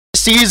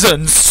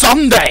season,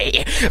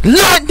 Sunday.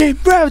 Lightning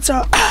rounds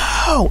are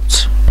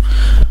out.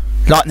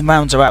 Lightning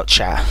rounds are out,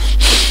 chat.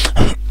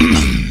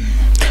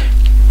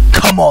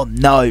 Come on,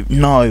 no.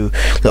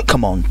 Look,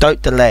 come on,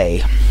 don't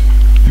delay.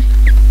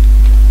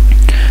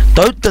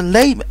 Don't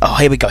delay me. Oh,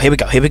 here we go,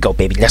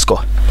 baby. Let's go.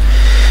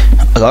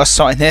 I gotta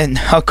sign in.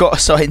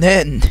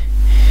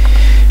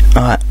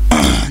 Alright.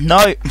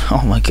 No.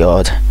 Oh my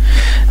god.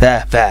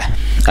 There.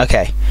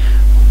 Okay.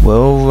 We're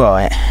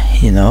alright,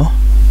 you know.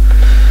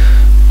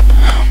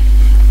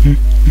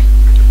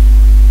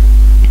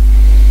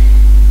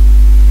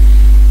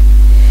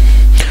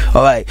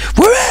 Alright.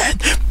 We're in!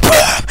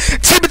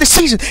 Team of the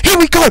season. Here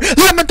we go.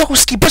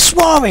 Lewandowski,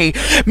 Batshuayi,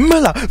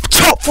 Müller.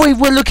 Top 3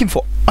 we're looking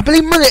for. I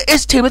believe Müller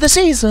is team of the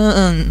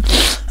season.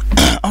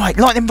 Alright,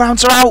 lightning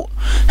rounds are out.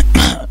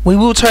 We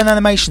will turn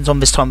animations on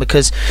this time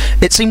because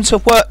it seemed to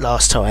have worked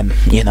last time,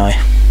 you know.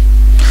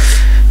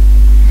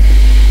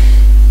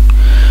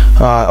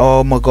 Alright,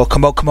 oh my god,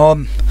 come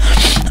on.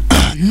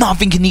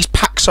 Nothing in these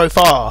packs so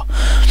far.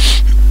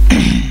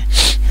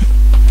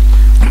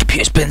 The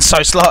computer's been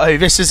so slow,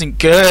 this isn't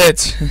good.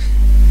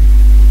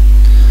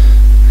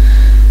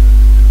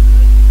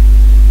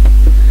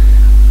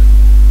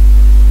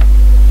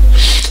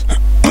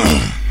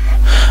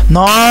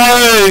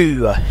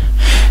 No!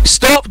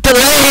 Stop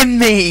delaying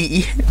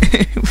me!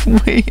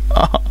 We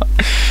are...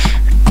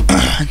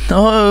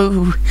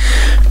 No!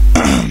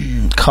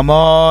 Come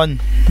on!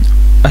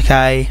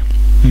 Okay.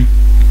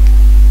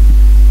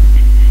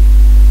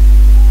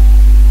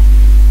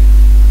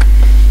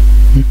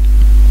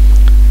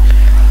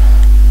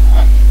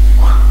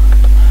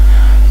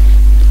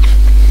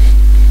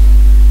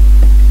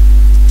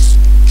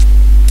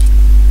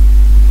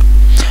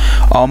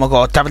 Oh my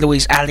god, David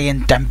Luiz, Ali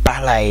and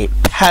Dembele,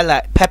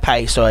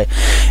 Pepe, sorry,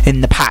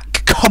 in the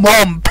pack. Come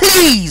on,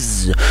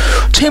 please!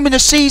 Team of the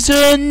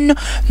season!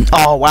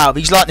 Oh wow,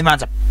 these lightning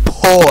rounds are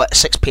poor at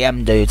 6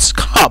 PM, dudes.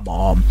 Come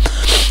on.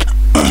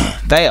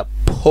 They are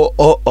poor.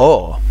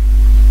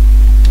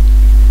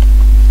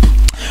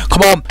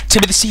 Come on,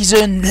 team of the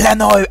season,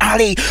 Leno,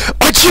 Ali.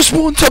 I just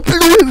want a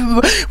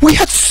blue. We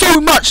had so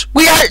much.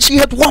 We actually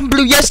had one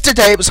blue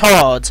yesterday. It was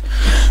hard.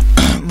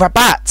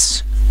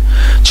 Rabat.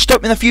 Just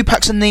open a few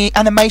packs and the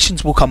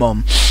animations will come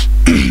on.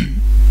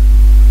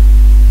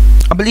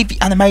 I believe the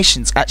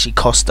animations actually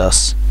cost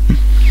us.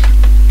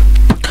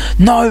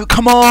 No,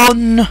 come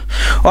on.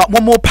 Right,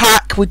 one more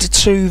pack. We did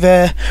 2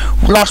 there.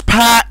 Last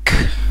pack.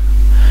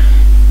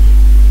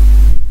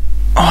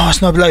 Oh,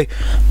 it's no blue.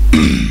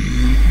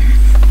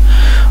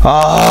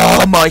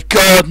 Oh my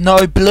god,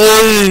 no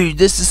blue.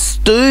 This is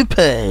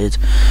stupid.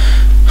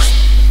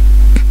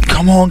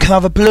 Come on, can I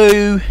have a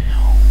blue?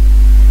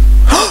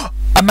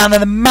 A man of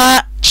the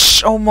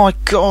match. Oh my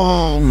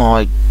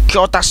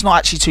god, that's not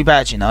actually too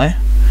bad, you know.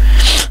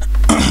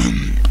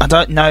 I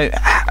don't know.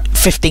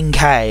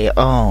 15k.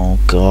 Oh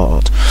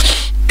god.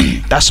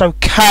 That's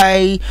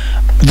okay.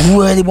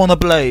 Really want a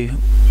blue.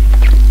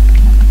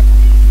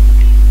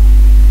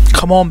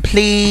 Come on,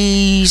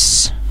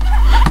 please.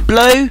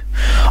 Blue.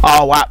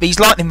 Oh wow, these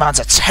lightning rounds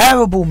are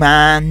terrible,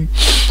 man.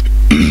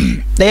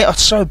 They are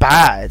so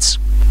bad.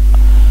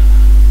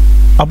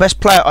 Our best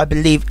player, I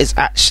believe, is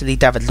actually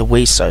David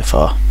Luiz so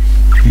far.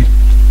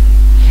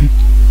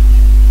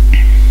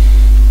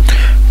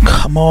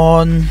 Come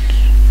on.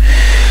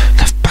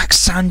 Left back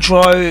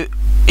Sandro.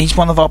 He's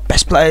one of our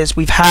best players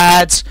we've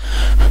had.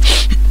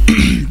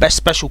 Best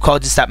special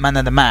card is that man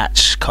of the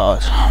match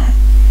card.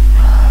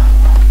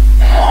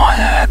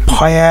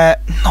 Payet,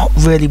 not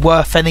really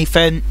worth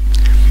anything.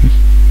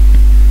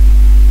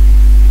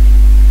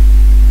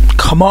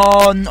 Come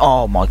on.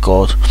 Oh my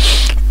god.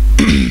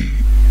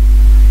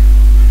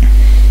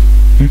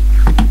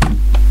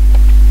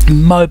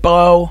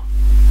 Mobile.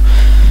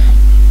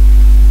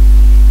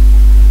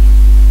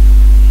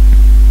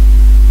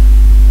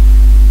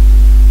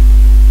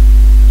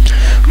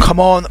 Come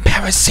on,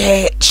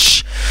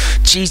 Perisic.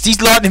 Jeez,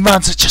 these lightning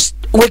rounds are just...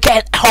 We're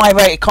getting high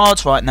rated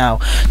cards right now.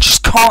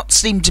 Just can't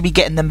seem to be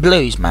getting them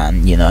blues,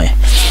 man, you know.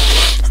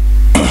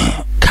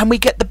 Can we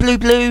get the blue?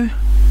 Blue!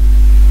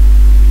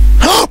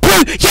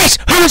 Yes!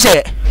 Who is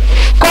it?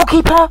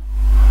 Goalkeeper?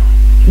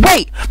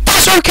 Wait,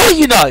 that's okay,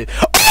 you know.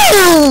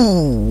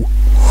 Oh!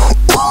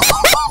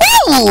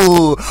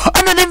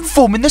 And an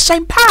inform in the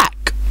same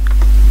pack.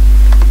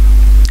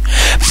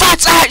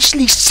 That's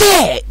actually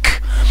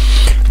sick.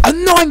 A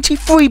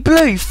 93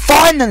 blue,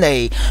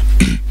 finally.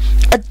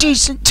 A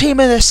decent team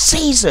of the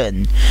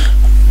season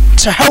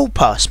to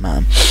help us,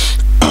 man.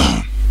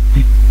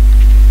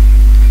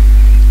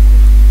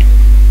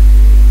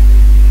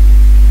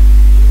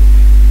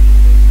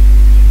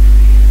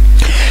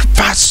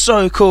 That's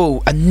so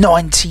cool. A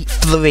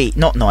 93,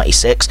 not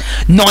 96,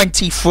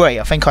 93.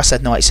 I think I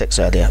said 96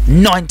 earlier.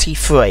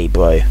 93,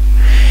 bro.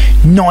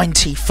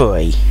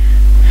 93.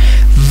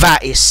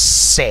 That is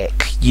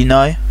sick, you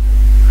know?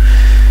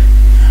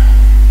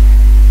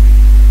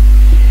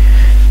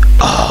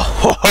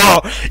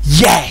 Oh,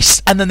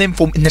 yes! And an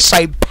inform in the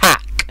same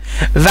pack.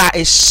 That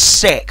is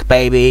sick,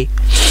 baby.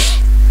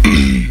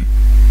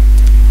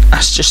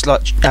 That's just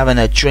like having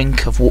a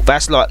drink of water.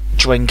 That's like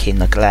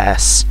drinking a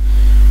glass.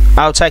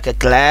 I'll take a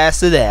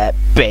glass of that,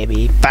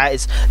 baby. That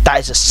is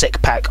a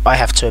sick pack. I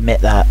have to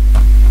admit that.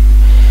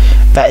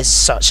 That is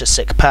such a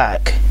sick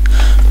pack.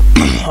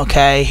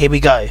 Okay, here we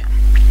go.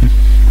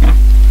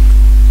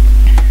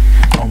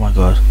 Oh my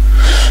god.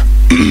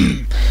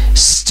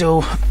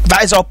 Still,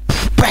 that is our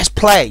best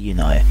player, you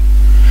know.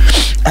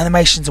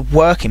 Animations are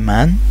working,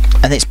 man,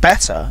 and it's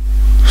better.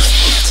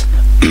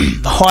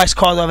 The highest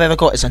card I've ever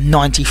got is a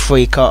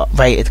 93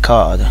 rated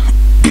card.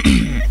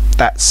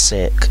 That's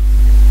sick.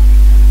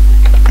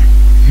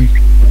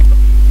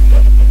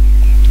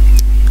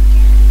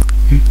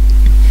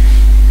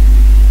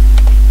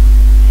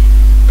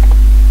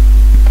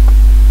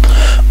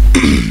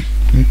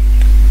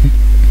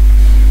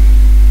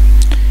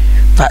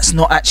 That's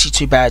not actually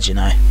too bad, you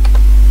know.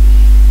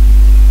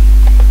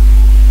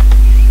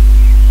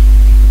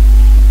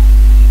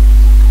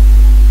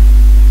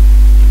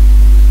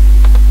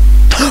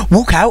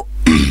 Walk out.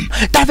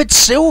 David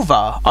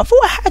Silva. I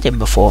thought I had him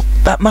before.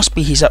 That must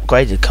be his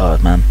upgraded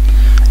card, man.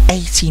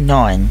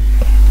 89.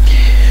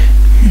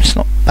 It's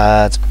not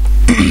bad.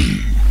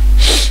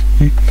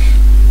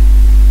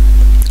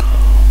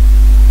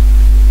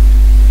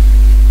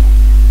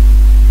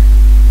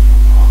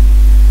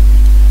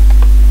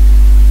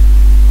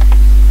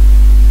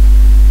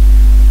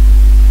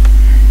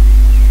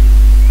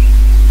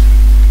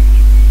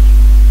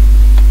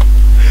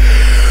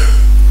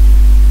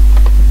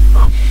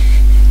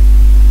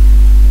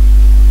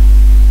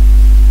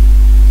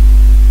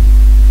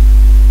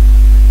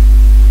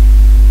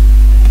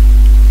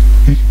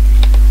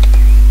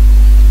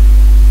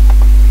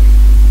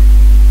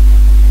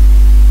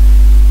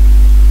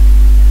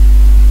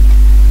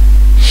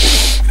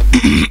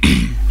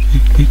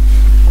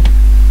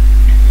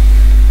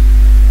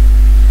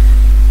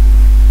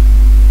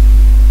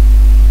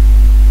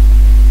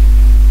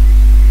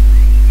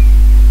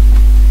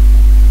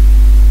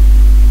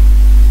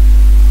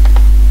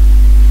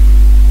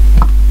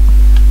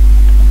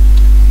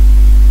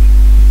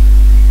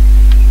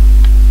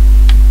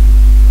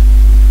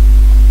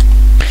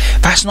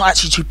 That's not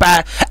actually too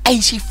bad.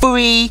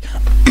 83.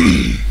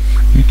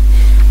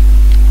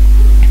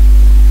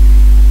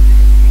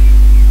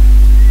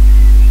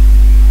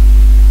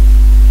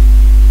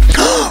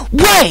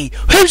 Wait,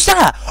 who's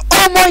that?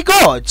 Oh my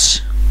god!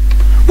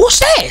 What's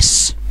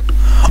this?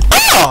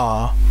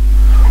 Ah!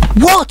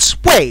 What?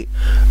 Wait,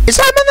 is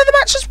that man of the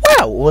match as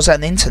well? Or was that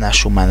an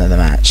international man of the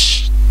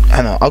match?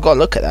 Hang on, I've got to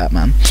look at that,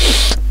 man.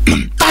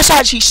 That's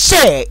actually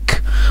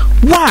sick!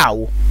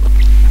 Wow!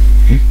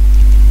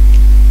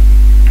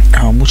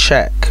 We'll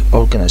check.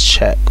 I'm gonna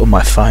check on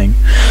my phone.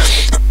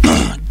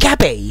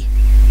 Gabby!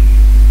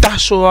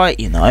 That's alright,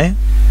 you know.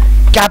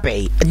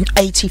 Gabby, an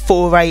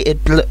 84 rated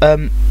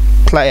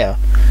player.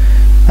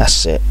 That's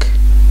sick.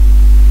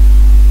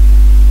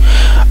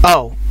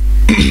 Oh.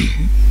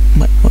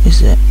 Wait, what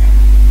is it?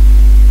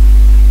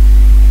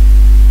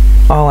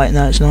 Oh wait,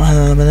 no, it's not. Hang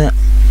on a minute.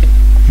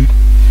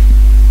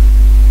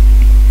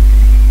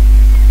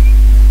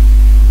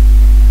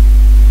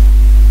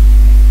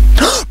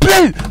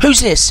 Blue!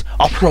 Who's this?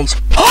 Oh, please.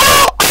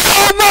 Oh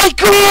my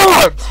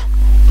god!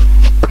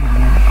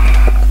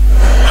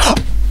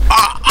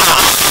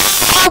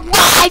 Oh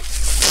my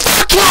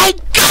fucking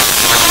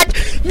god!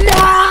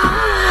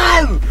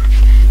 No!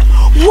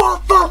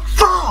 What the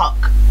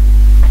fuck?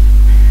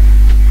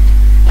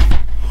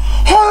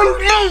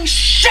 Holy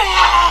shit!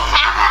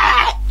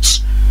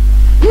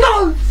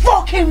 No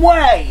fucking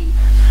way!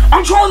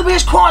 I'm trying to be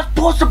as quiet as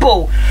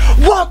possible.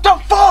 What the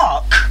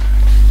fuck?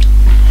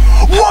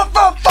 What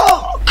the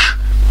fuck?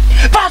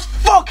 That's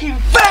fucking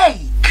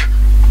fake!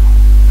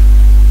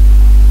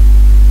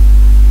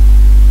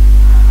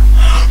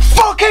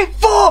 Fucking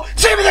 4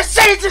 Team of the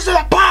Seasons in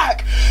the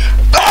pack!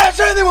 Has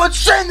anyone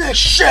seen this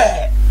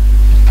shit?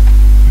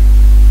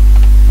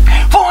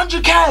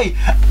 400k!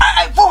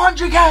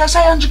 400k, I say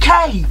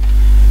 100k!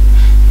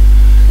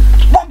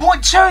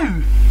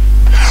 1.2!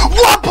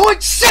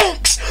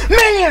 1.6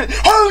 million!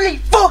 Holy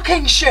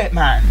fucking shit,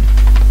 man!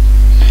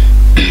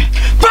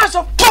 That's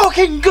a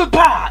fucking good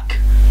pack!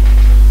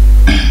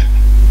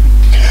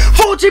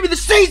 4 Team of the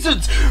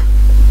Seasons!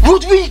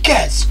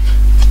 Rodriguez!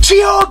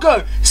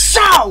 Thiago!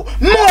 Sal!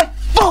 My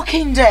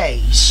fucking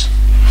days!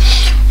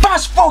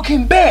 That's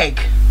fucking big!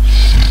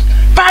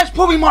 That's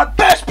probably my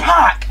best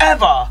pack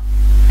ever!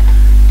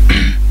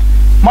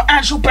 My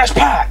actual best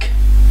pack!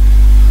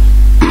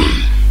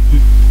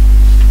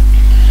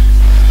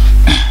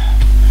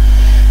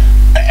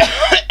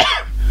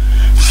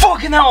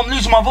 Fucking hell, I'm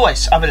losing my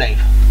voice, I believe.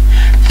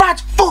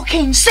 That's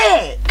fucking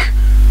sick!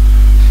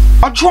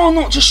 I'm trying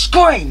not to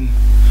scream.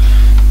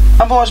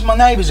 Otherwise my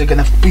neighbours are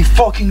gonna be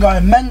fucking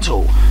going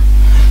mental.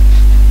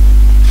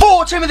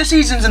 4 Team of the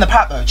Seasons in the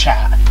pack though,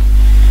 chat.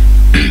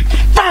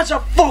 That's a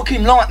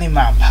fucking Lightning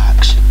Man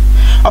packs.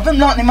 I think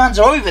Lightning Mans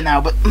are over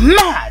now, but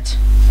mad!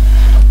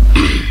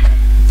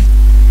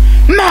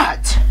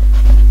 Mad!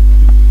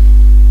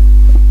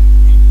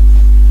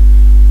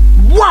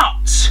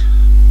 What?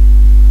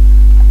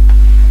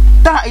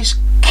 That is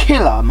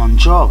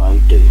Kilimanjaro,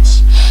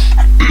 dudes.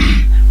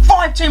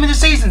 5 team of the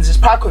seasons is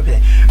pack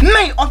opening.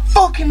 Mate, I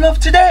fucking love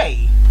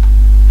today.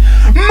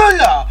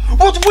 Muller,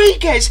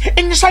 Rodriguez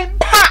in the same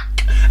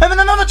pack, and then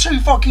another 2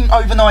 fucking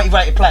over 90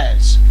 rated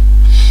players.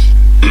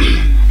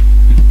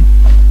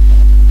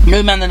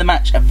 New man of the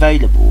match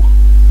available.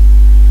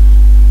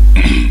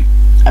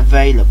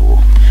 Available.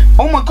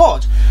 Oh my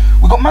god,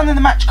 we got man of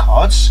the match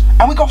cards,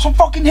 and we got some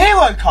fucking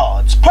hero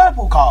cards,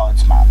 purple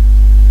cards, man.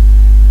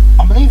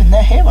 I'm believing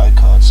they're hero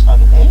cards, I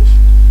believe.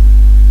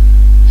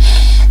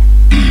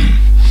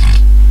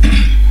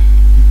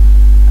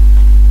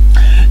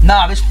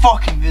 Nah, this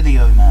fucking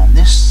video, man.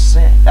 This is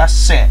sick. That's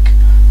sick.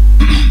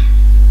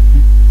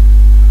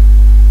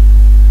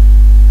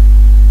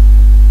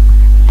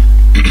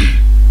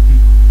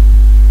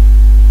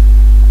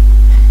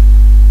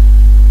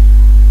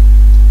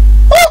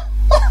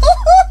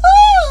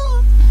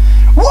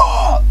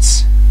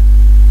 What?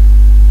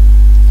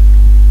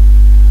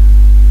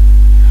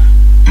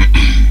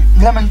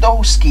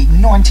 Lewandowski,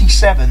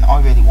 97.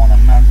 I really want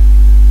him, man.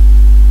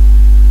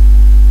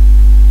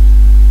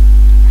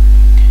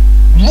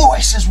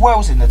 Royce as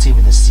well's in the team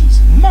of the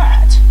season.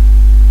 Mad.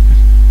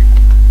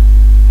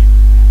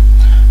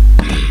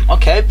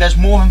 Okay, there's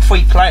more than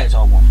 3 players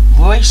I want.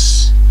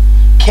 Royce,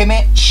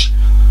 Kimmich,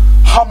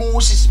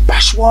 Hummels,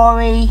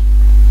 Bashwari,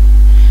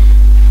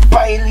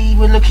 Bailey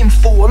we're looking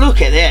for.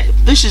 Look at this.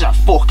 This is a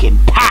fucking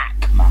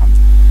pack, man.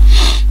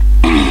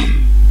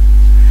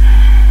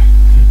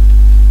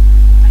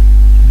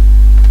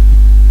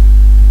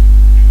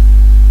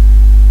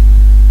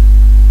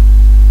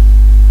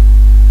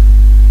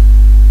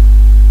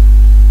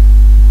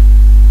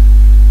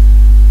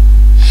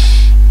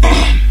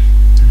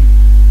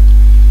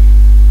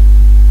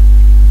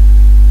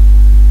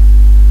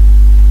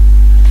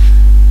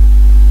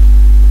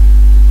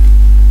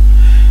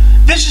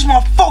 This is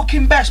my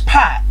fucking best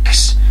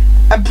packs,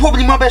 and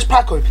probably my best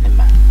pack opening,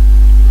 man.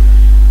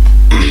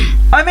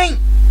 I mean,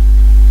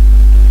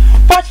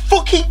 that's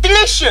fucking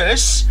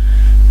delicious,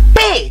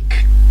 big.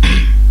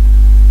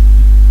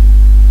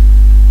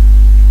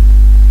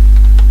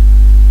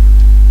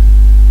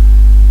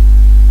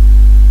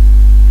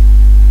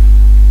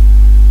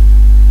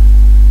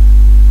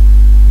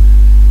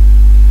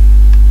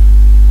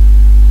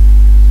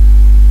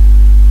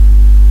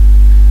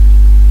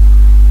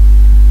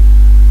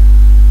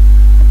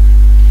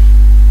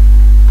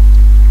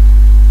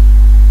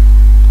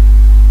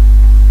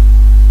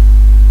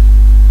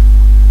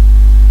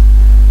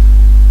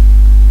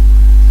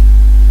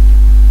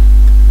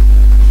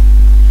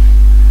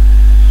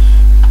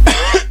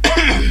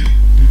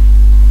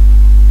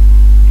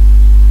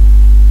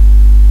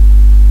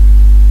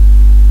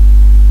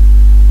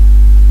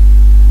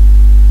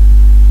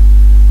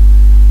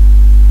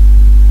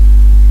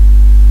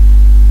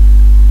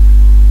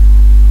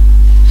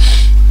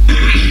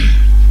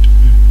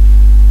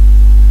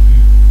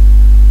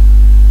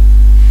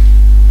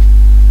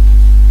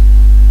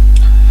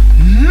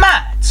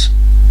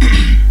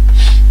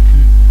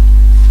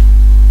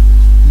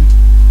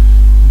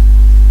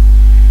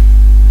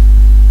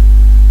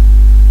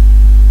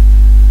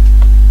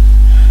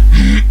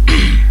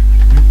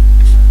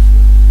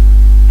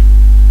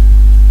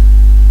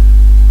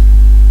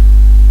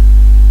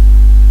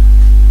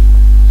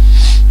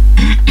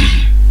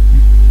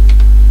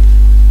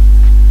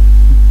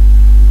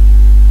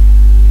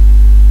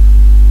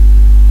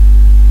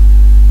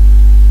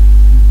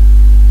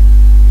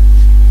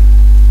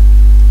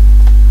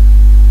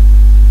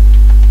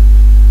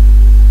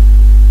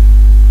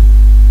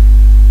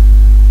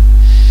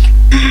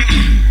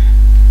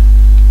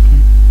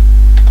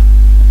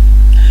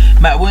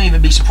 Mate, I wouldn't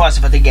even be surprised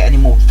if I didn't get any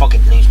more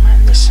fucking blues,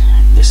 man, this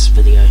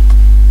video.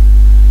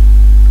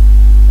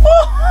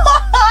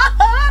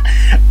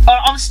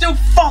 I'm still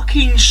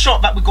fucking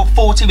shocked that we got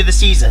 40 with the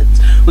seasons.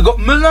 We got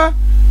Muller,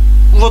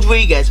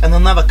 Rodriguez, and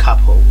another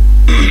couple.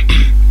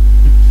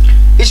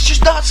 It's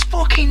just, that's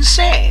fucking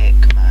sick,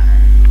 man.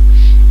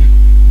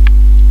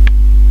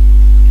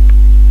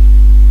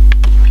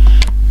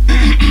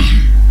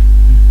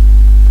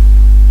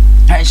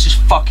 That is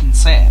just fucking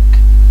sick.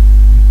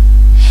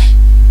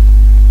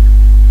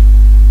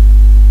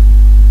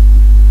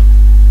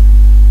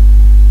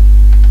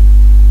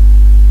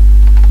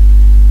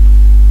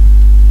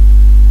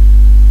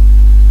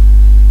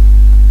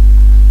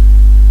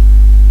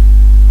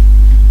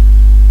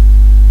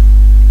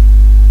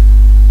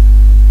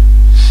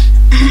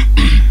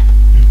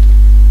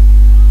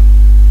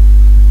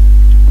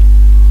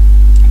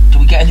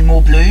 Any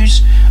more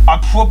blues? I'm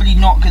probably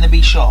not going to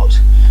be shocked.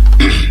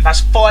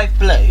 That's 5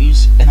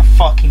 blues in a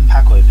fucking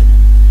pack opening,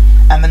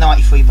 and the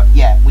 93. But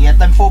yeah, we had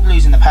them 4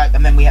 blues in the pack,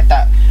 and then we had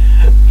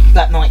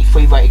that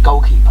 93 rated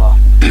goalkeeper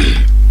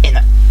in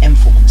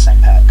inform in the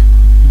same pack.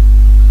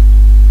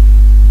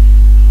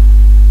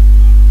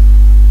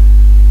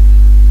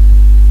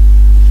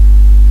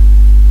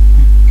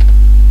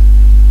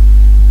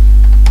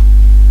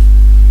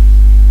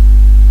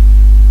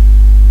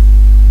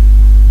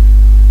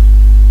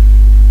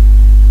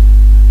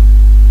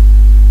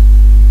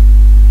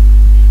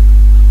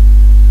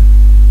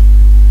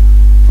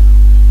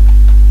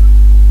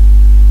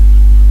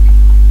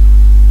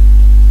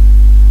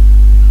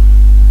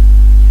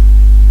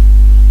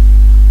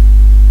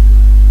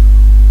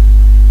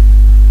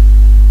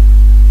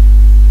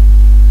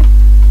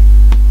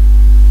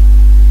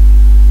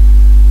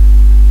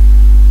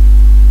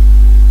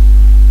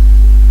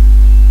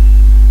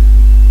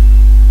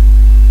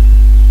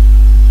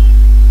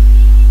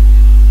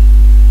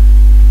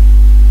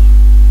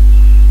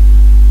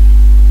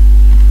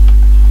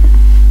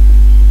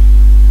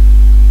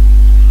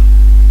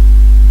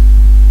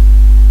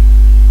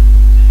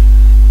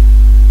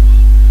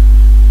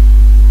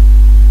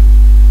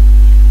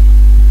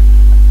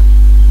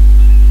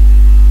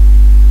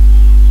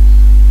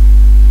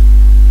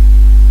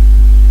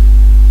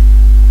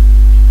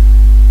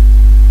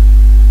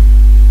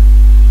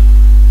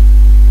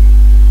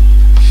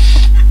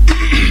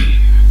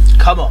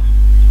 Come on.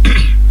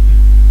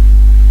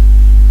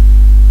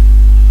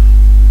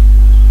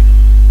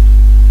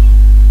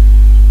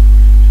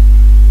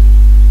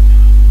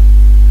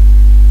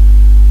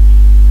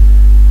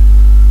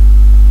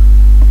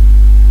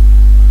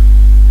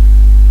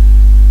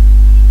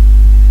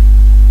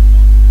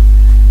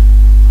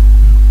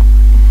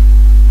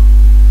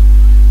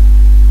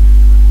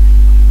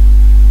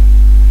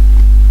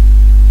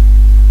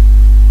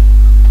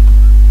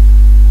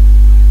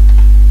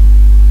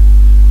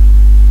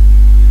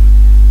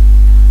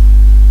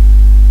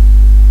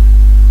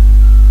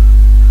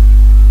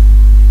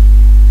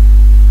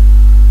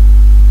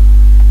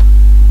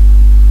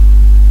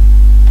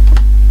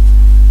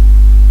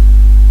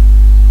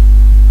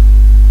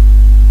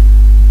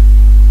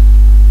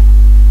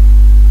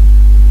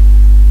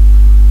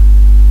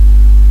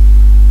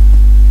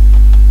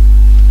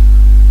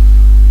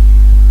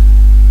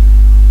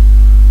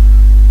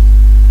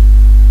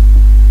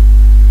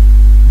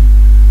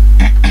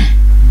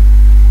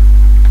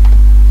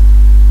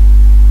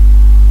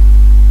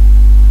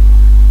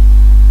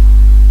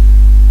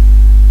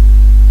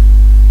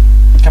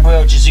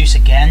 Jesus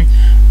again.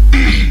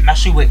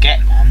 That's who we're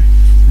getting, man.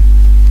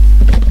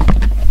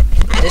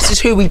 This is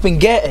who we've been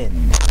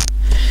getting.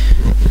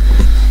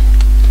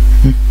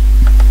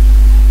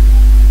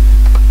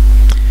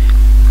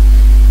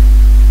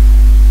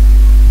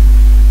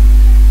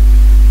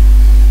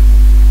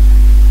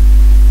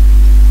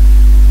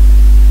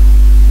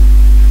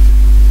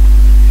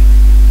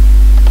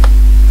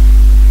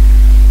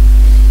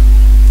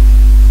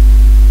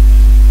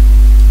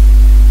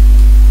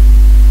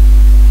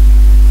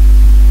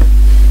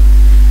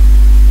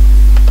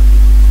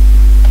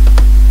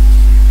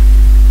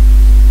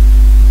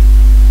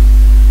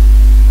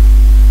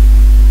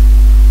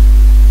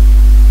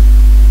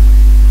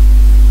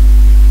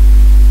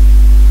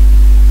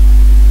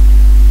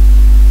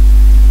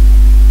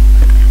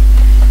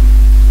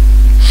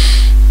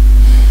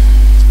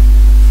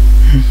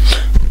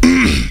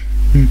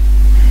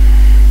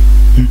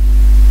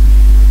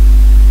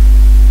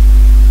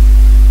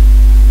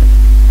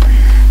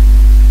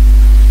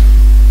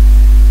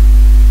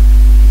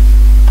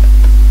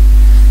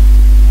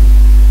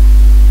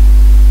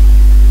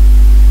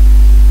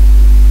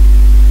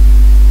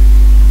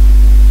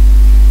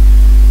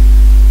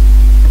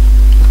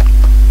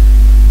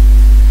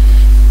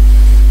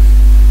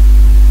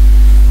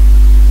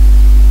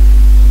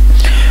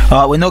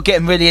 Alright, we're not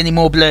getting really any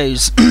more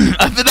blues.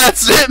 But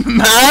that's it,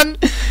 man!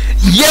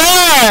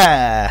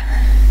 Yeah!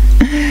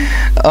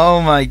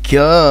 Oh my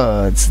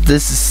god,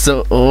 this is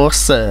so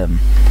awesome.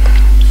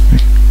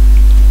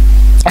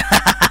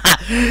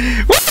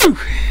 Woo!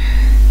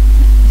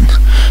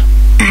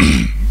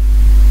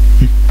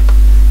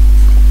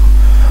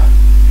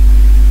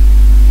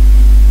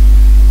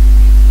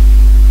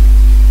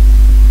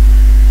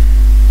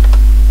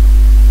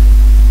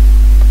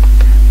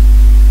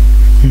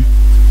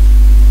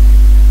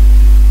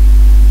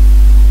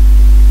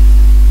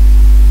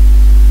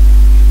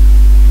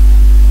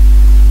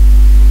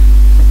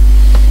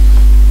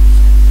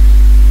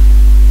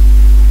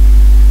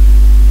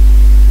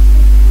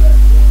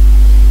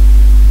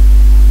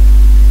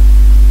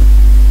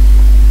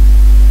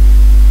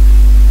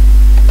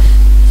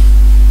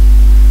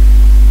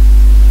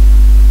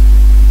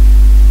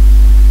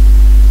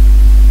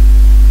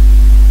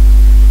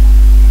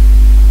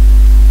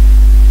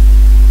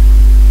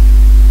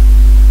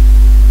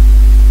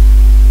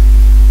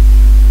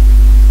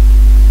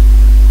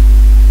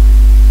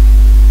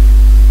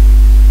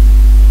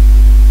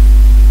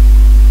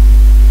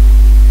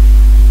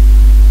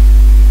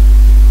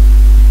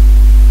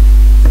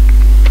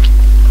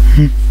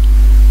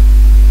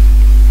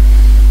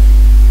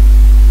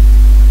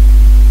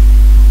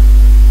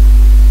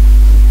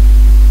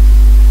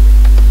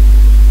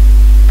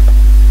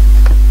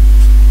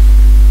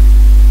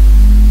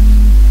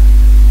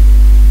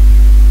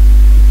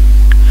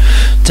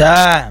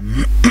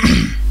 Damn.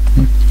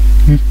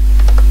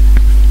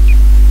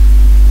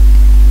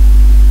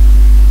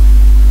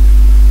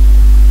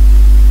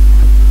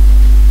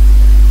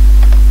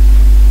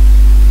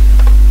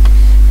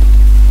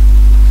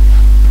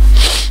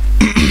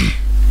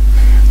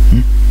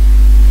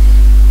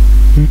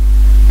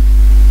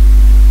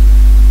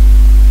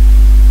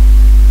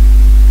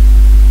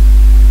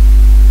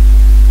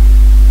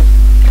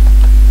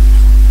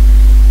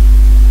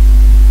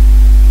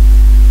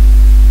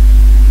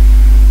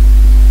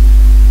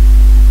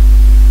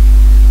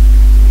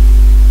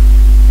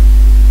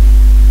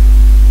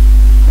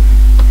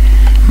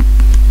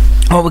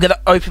 Oh, we're going to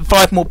open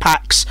 5 more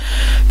packs.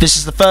 This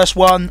is the first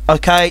one.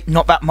 Okay,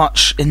 not that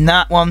much in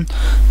that one.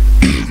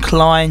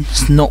 Klein,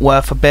 it's not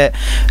worth a bit.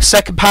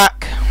 Second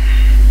pack.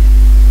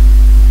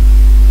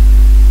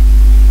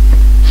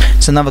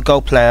 It's another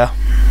gold player.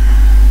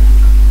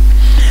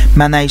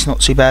 Mane's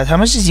not too bad. How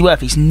much is he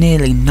worth? He's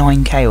nearly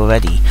 9k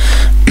already.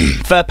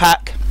 Third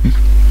pack.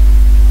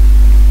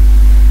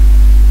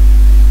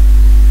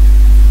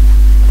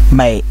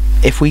 Mate,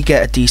 if we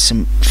get a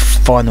decent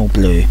final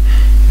blue,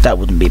 that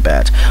wouldn't be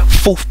bad.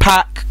 Fourth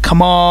pack,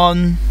 come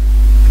on.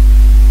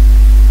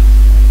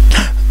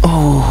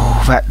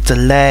 Oh, that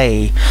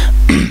delay.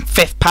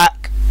 5th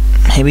pack.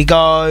 Here we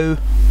go.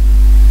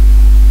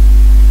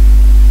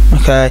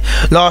 Okay,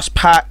 last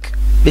pack.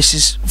 This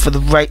is for the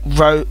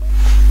road.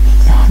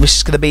 This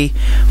is going to be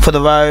for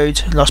the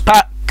road. Last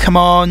pack. Come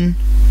on.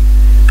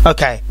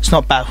 Okay, it's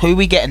not bad. Who are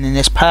we getting in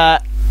this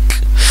pack?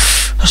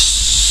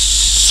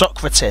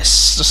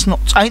 Socrates. That's not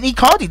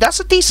Icardi. That's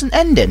a decent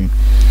ending.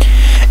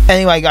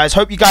 Anyway, guys,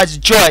 hope you guys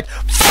enjoyed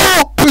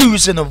 4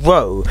 blues in a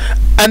row.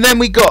 And then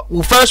we got,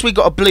 well, first we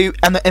got a blue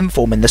and the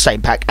inform in the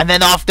same pack. And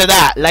then after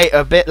that,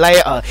 a bit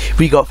later,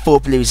 we got 4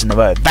 blues in a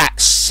row.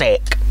 That's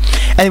sick.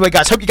 Anyway,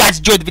 guys, hope you guys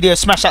enjoyed the video.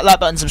 Smash that like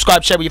button,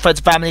 subscribe, share with your friends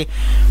and family.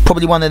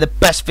 Probably one of the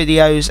best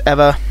videos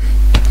ever.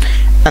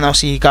 And I'll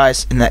see you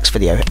guys in the next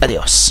video.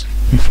 Adios.